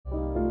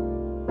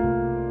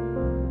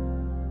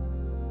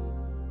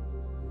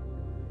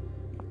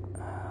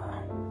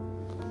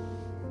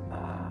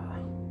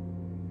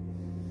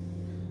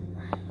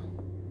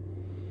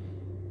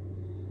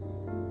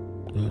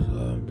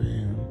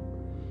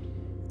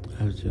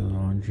I was doing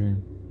laundry.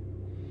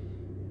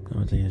 I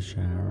would take a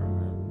shower.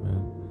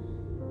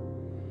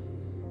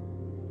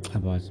 I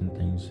bought some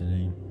things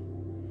today.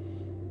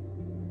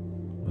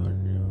 Bought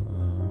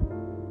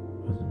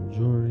some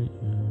jewelry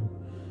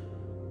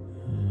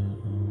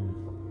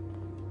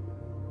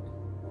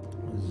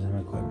some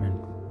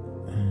equipment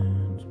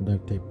and some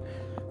duct tape.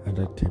 I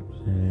duct taped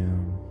a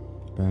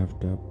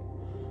bathtub.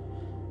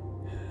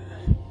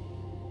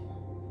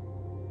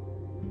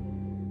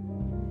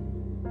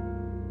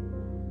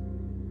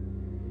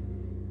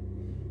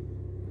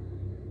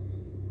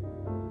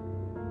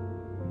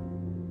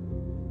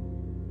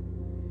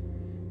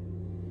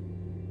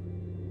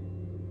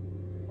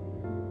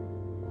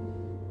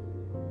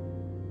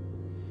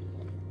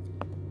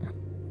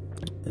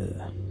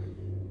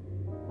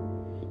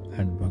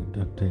 Had bug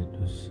duct tape to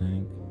the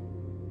sink.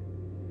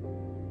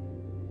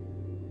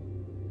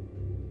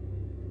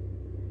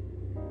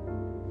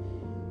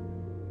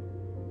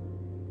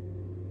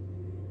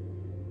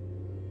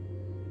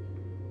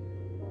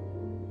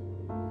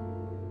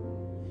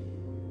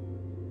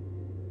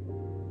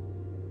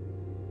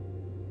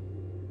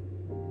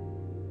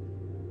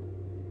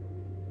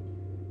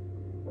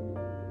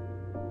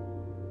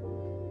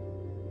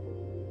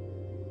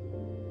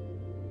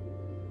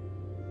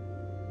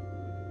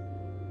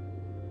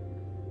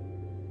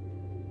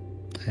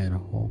 I had a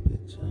whole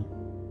pizza.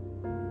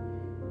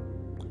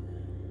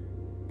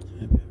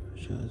 Maybe if I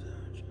show that,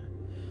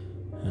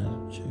 I had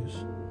some juice.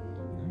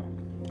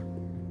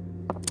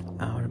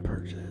 I want to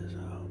purchase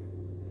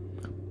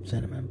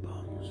cinnamon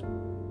buns.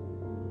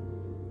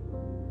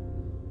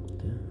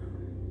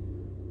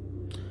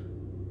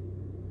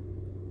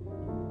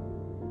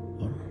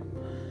 Hold on.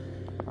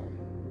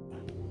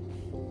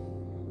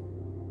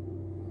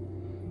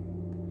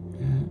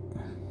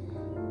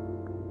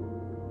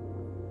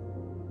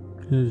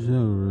 It's so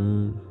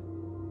rude.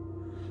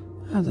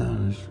 I thought it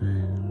was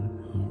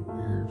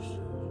weird stuff.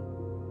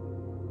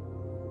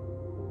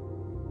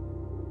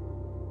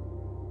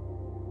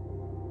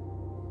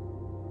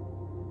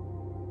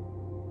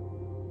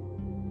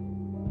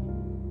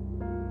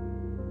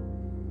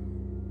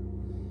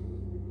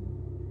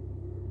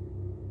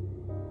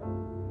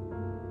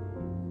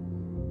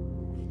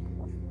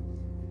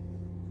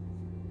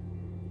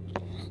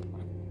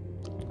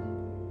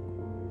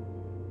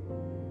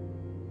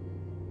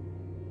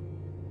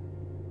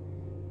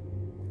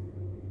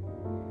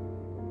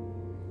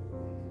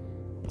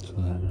 So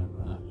that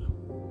about.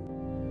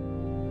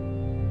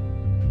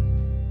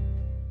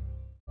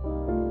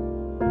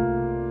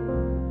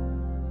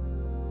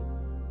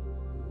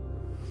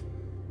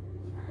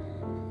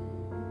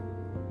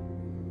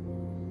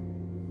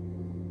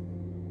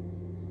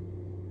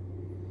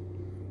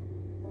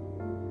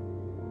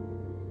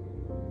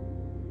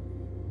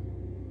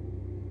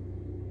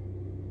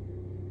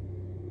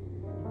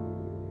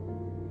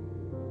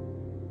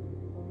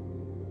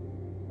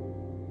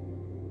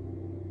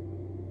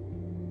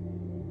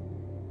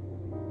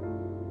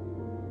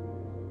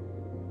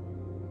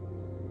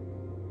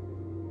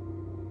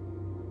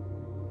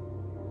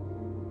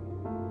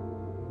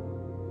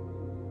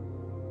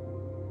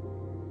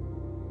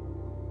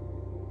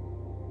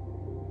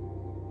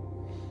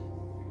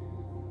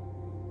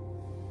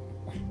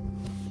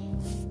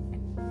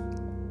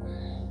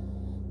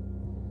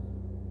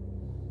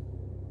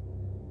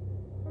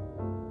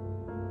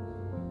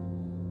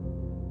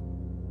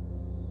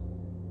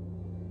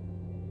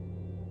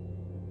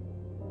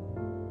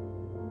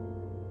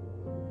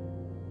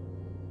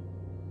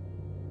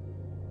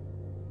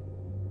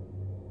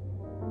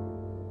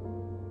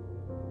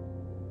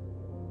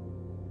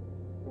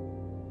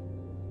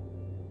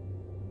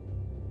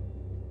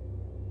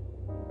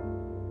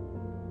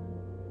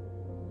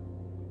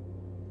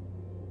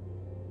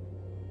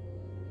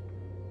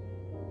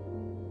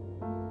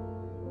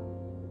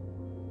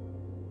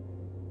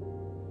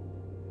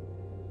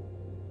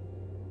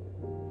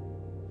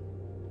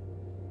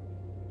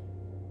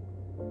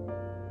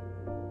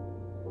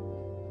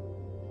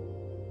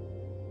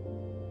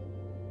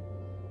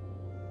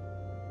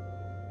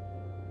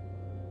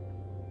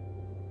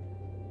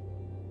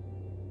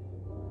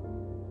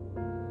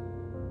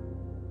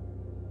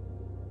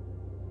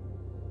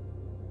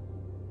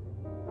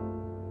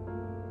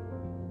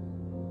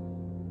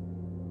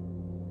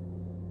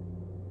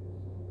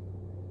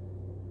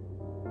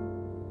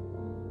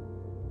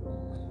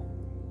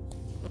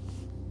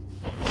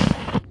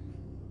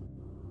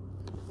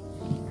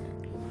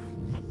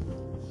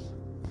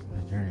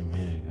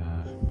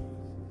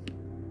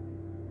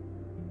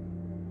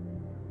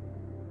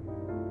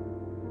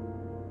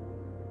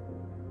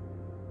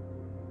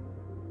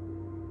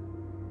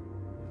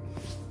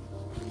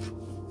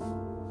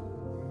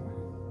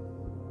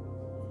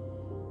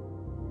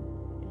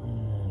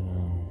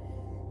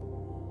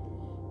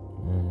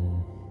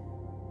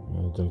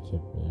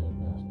 Addictive,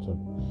 bathtub.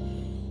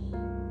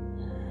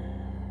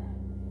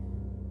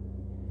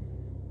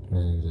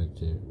 It's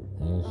addictive.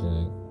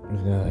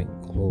 It's got like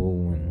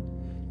glue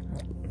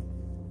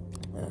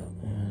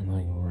and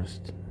like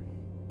rust.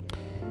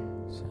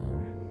 So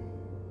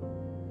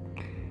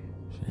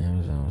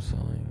Amazon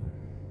selling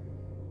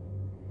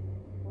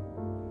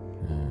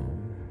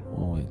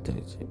all-white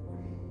duct tape.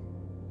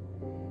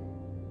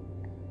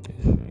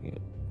 It's pretty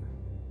good.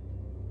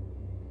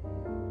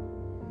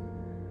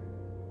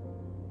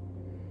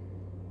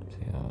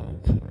 See how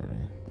that's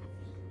already.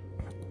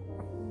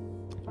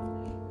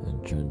 And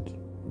trying to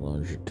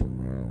launch it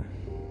tomorrow.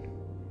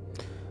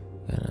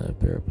 Got another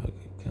pair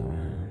bucket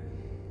coming.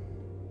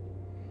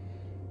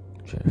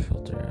 Try to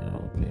filter out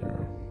all the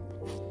paper.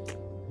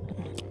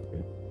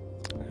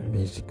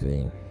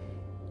 Basically,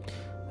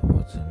 I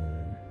bought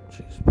some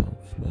juice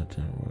pumps, but it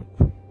didn't work.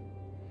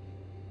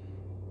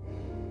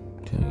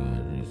 So I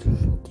gotta use the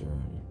filter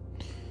and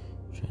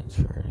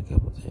transfer in a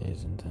couple days,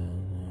 and then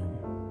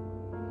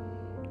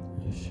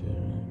I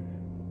should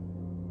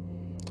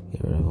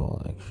get rid of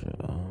all extra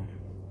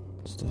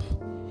stuff.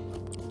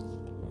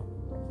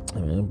 I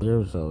mean, the beer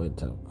was always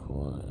top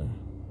quality,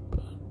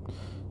 but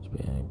it's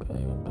being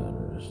even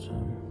better this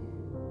time.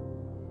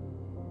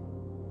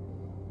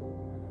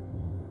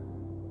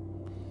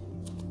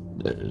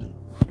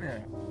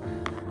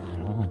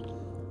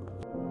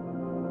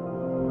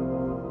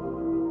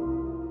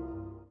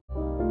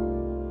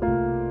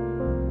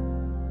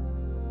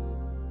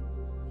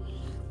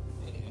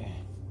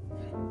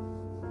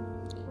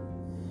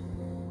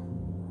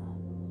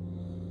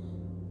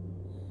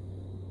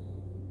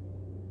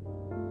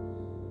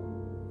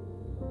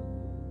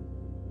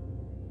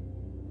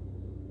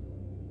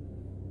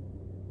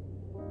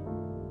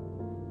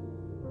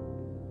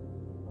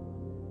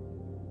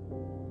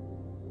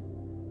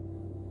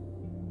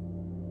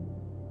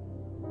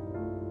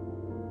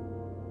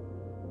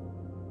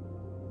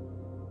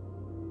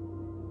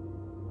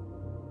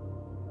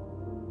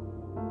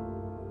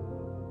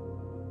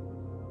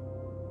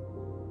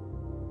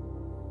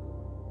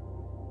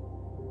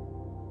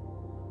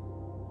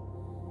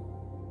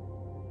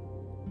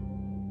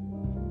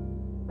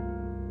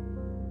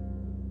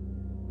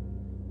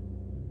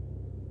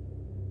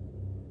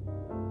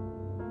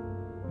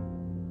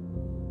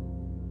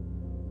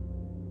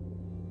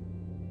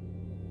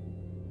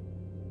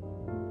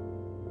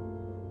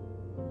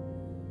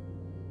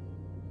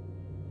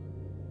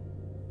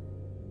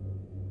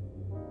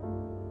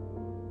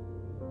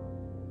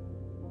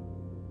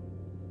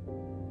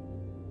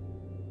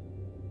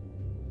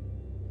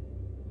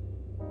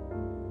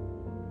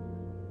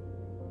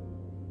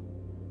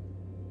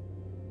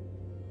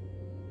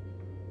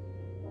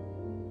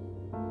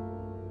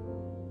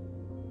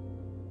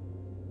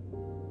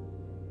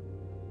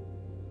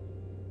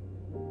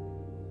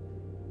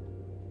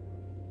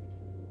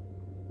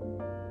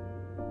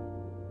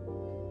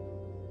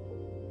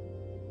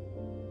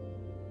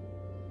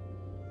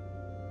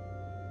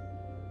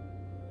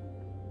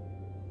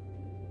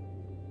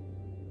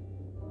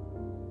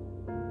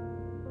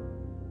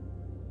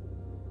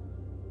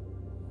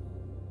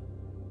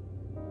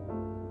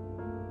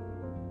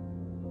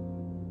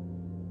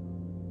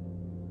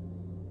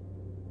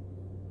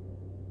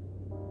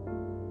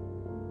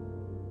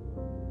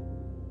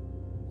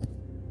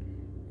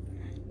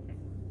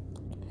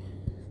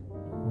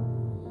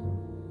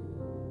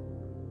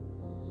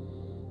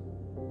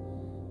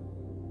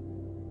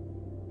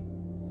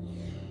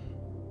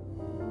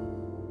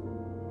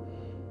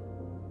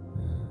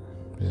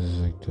 This is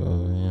like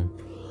 12 a.m.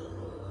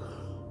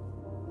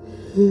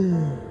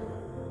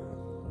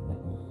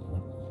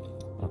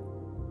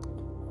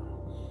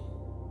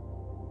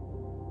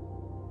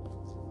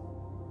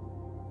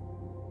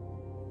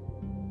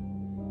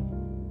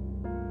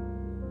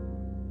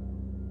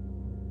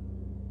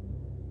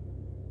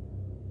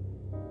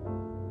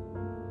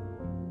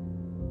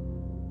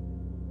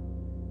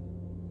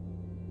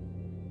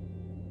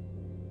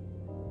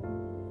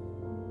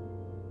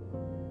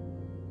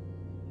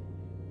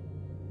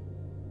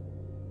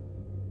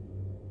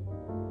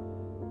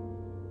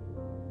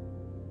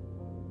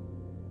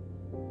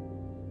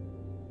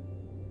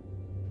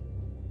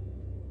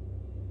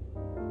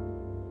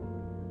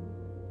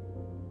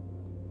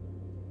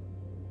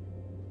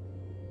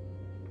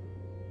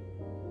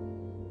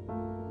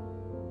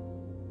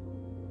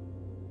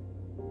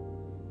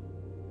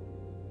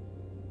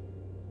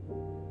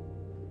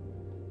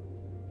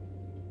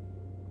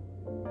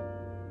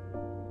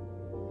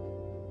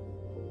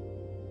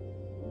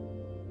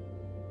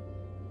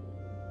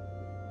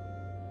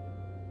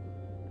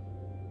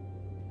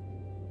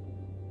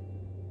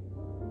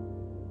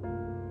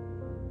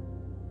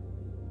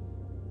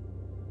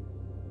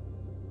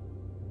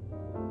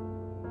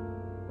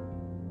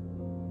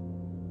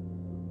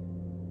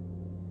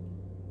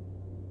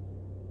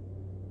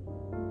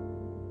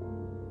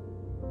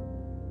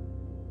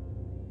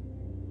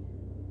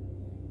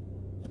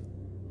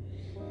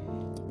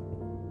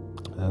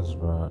 That's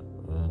brought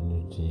a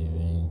new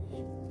TV.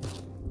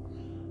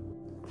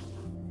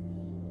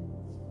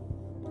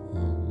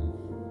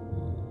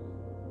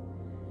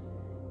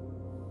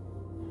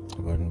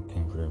 I bought a new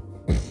comforter.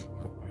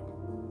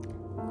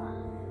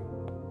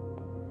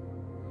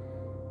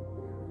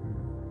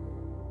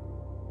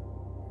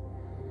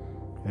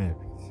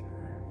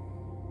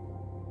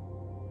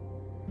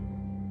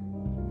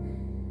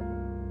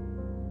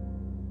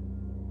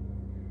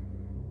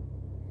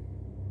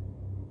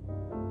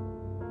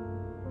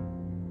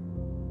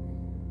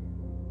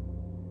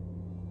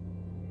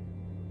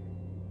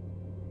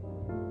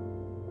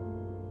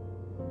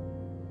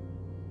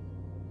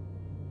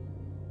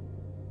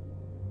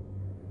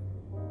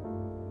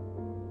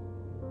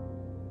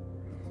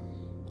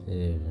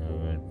 is no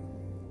good.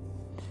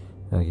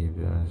 I keep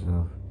doing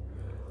myself.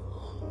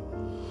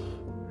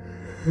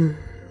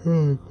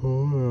 Oh,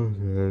 cold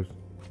outside.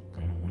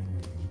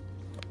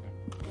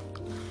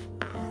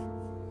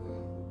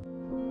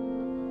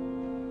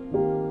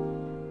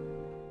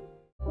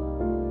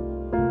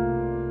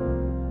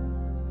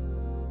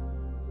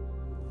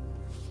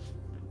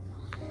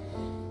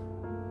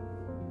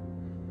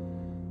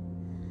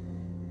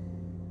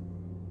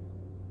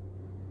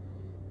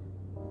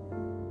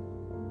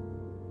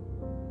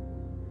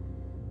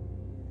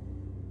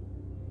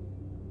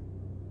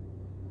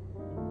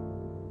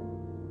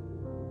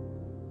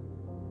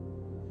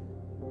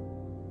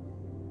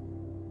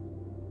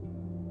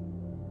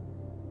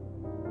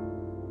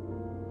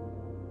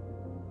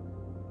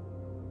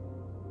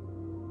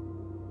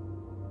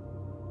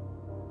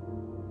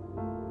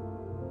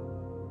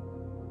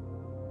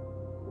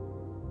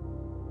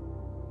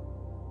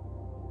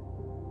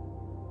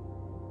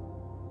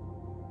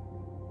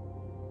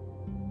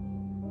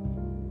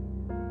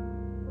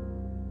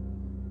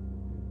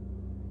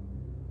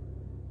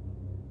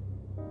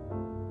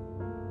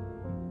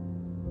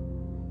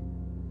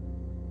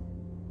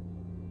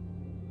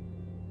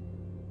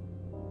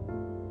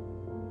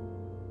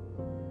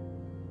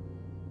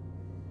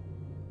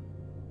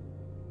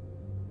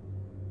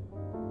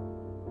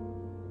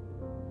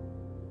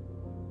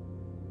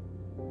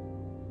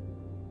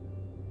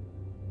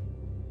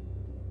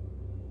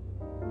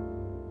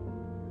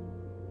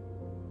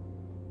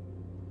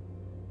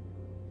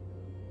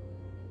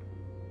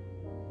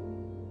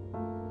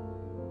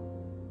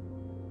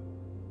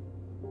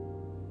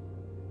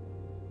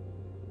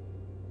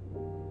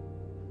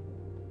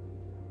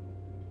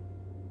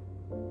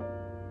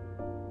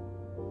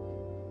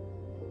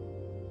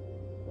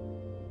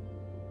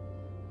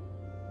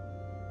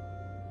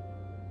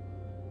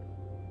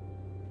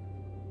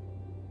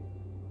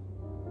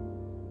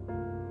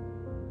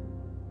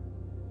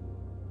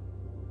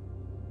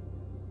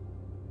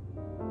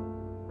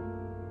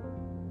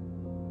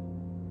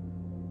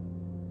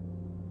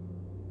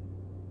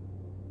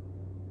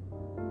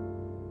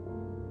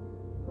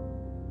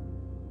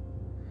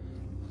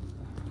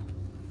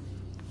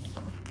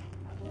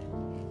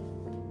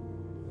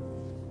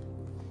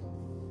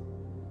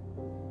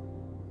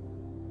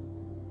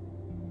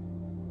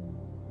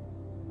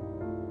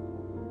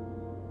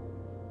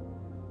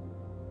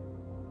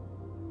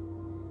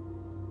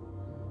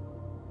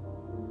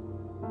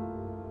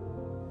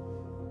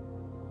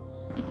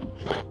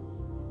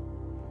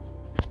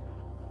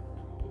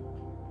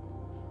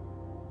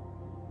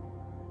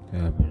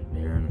 Got a bit of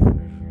beer in the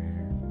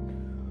refrigerator.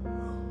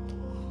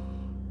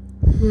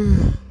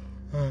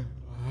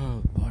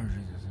 Oh, water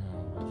is a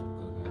bunch of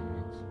cooking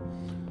mix.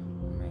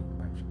 I'll make a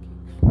bunch of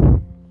cakes.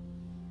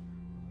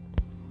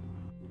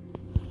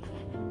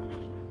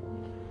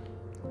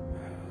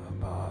 I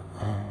bought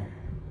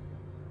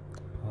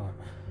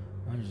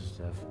a bunch of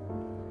stuff.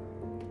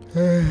 I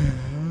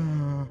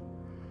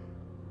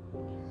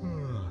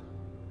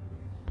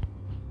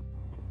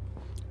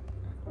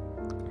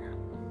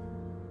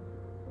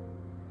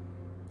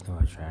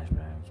bought trash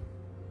bags.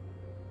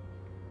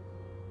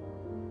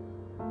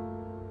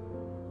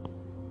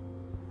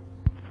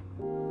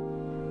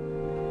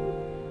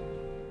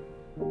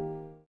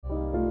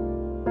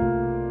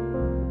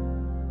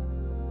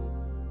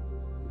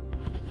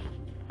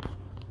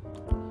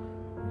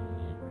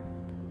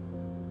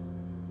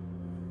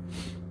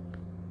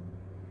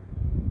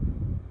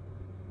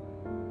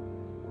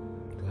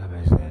 I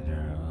basically had to do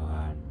a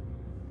lot.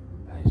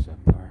 Nice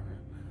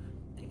apartment.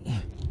 I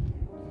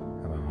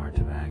bought more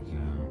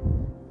tobacco.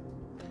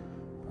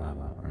 I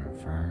bought more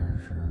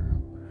furniture.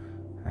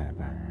 I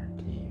bought a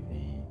TV.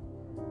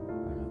 I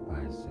bought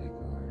a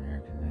bicycle and air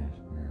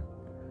conditioner.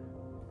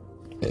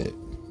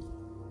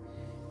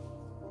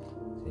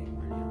 Save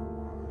money on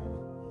wallet.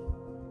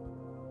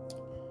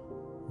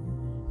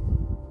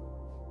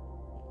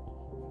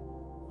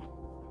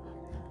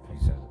 Fix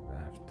up the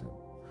bathtub.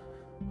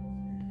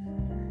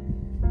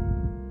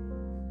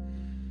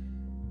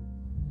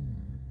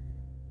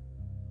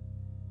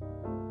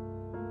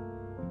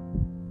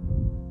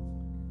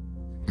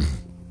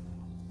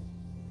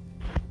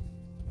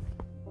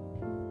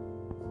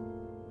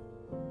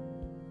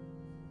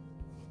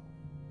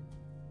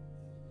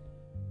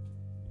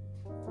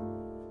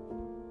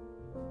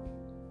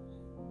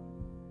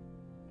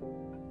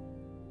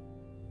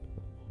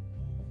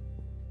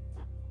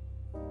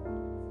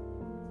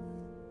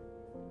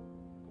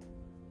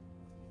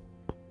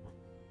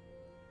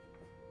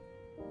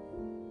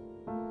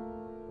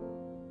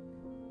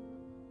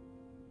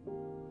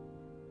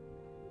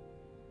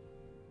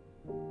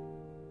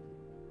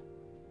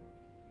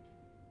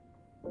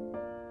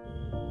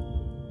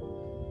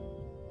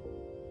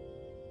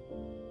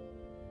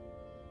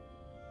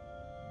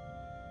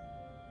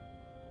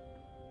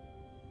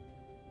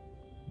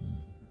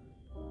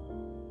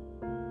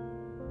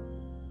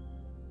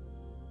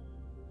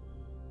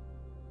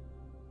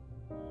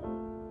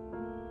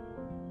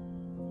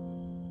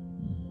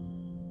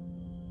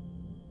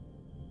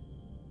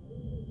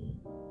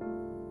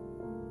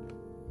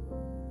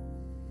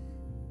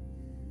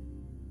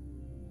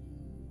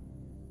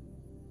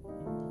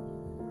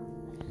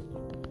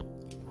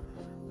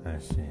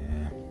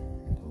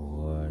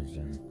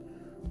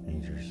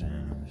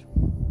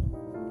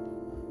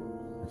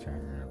 Which I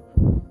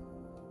remember.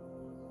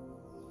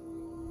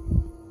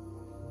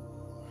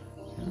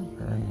 Pretty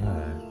good.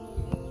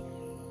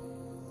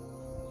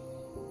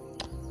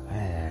 I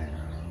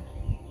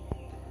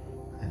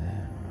don't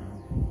know.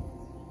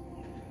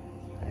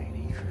 Like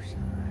nature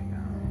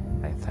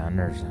sound, like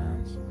thunder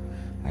sounds.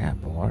 I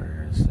got bored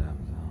and stuff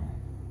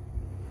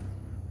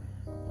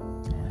though.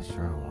 I'm not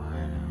sure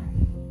why now.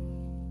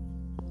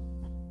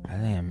 I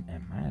think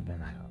it might have been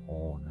like an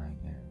old,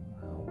 like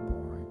a little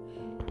boring.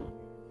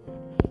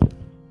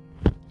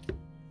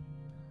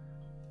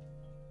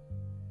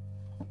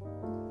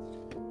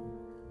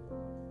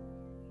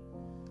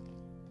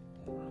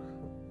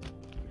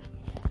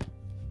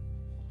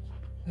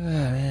 Oh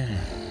man.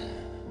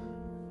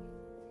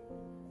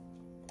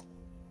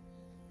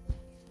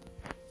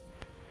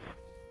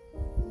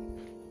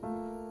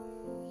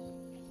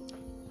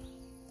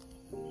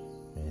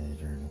 Yeah,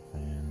 turn the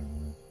fan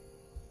on.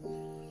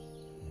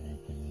 Air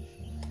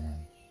conditioner.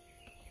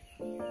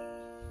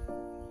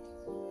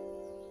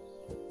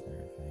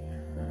 Their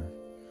fan on.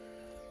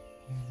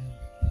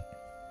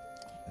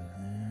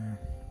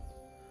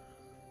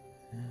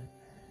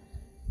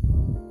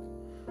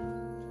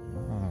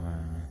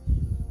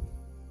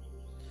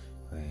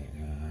 Wait,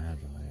 no, I have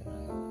to wait.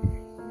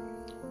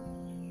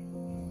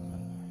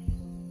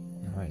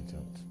 Wait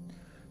till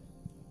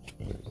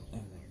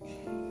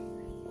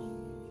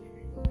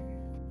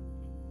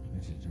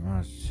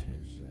tomorrow's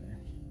Tuesday.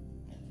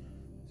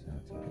 So I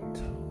have to get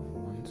till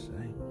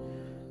Wednesday.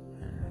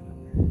 And I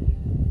can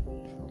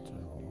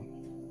filter all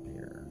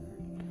beer.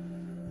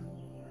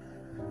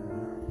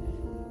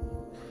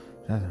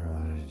 Nothing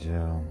really to do,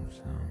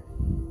 so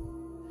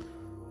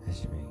this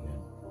should be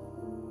good.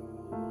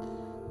 I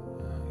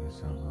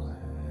guess I'll go ahead.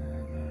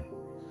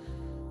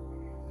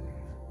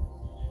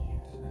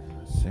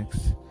 6.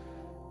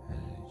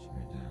 And it should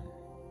be done.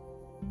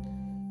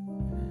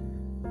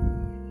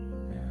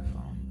 Yeah,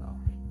 phone bill.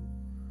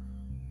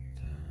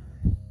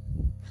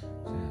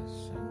 10.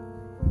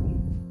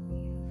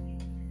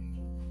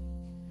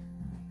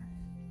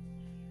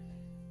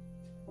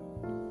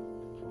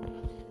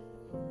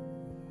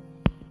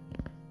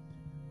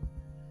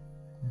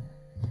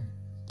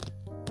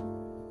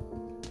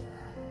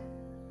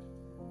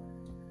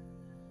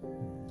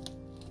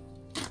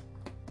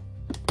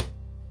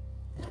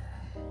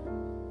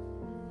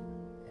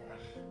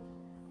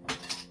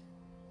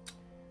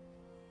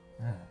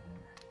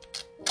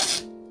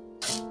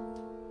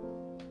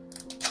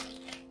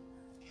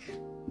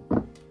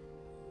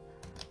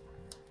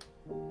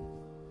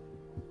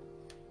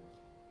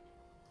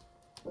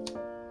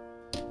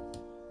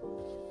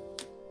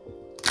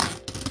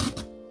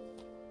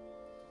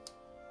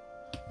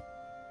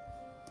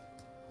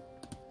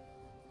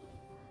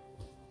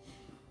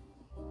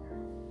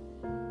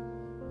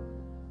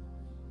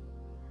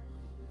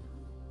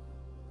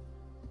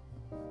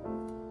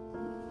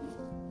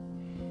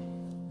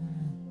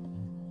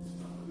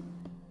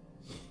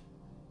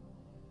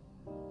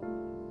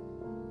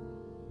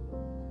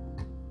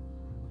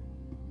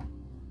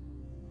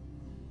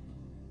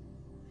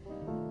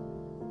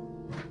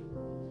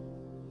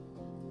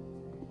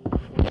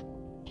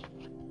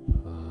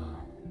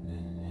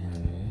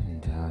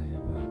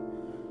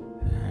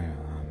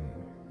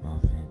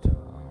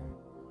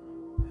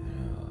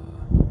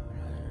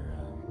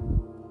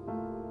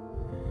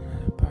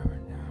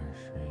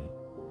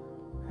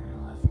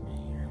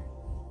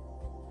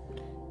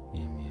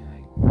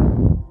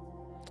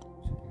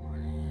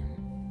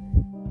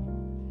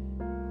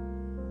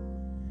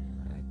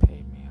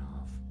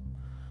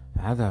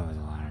 I thought it was a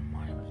lot of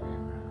money, but I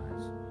didn't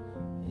realize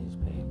he just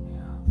paid me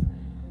off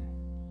and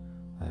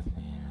left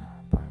me in an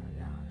apartment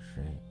down the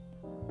street.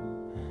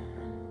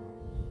 And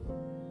I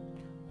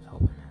was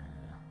hoping that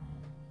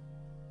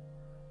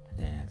I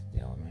didn't have to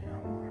deal with me no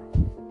more.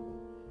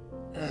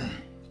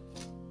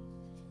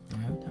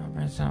 Every time I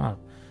bring something up,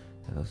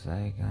 it looks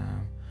like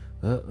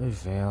we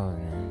failed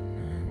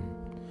and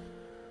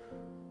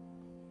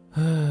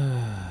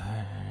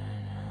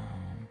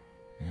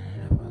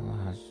ended up with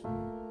loss.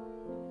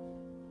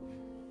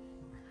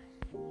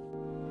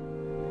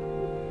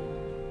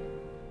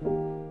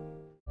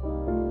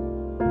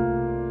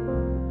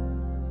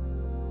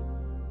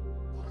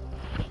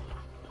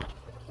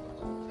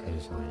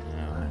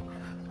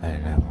 I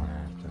did not want to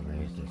have to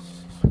raise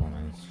this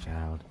woman's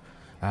child.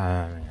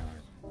 I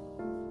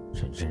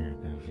was gender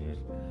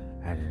confused.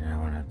 I did not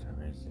want to have to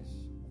raise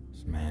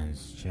this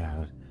man's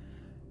child.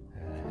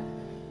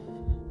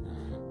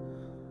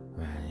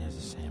 Man, he has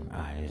the same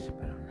eyes,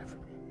 but I'll never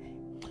be me.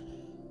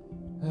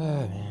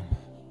 Oh, man.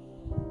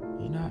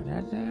 You know,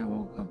 that day I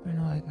woke up and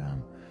it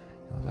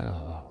was like a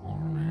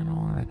horn and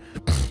all that.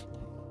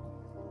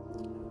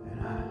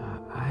 And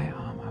I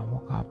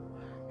woke up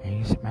and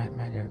you see my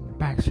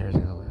back stairs,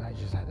 it looked like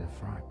just like the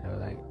front. It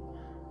was like,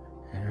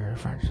 and the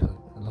front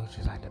looked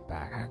just like the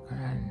back. I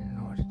didn't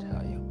know what to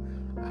tell you.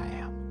 I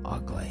am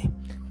ugly.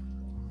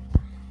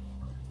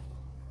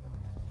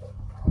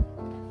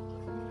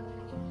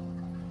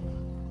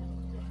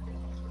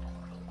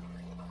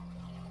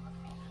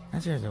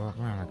 seriously walk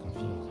around like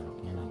confused.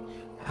 You know,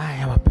 I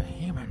am a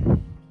behemoth.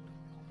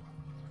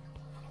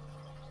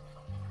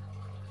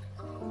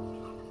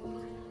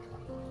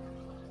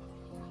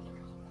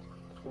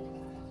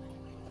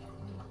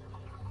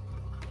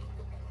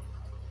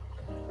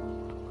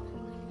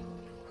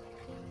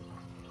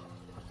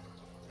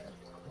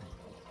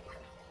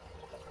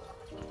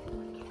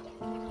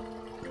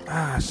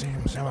 I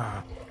seem so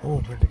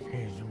open the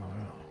cage.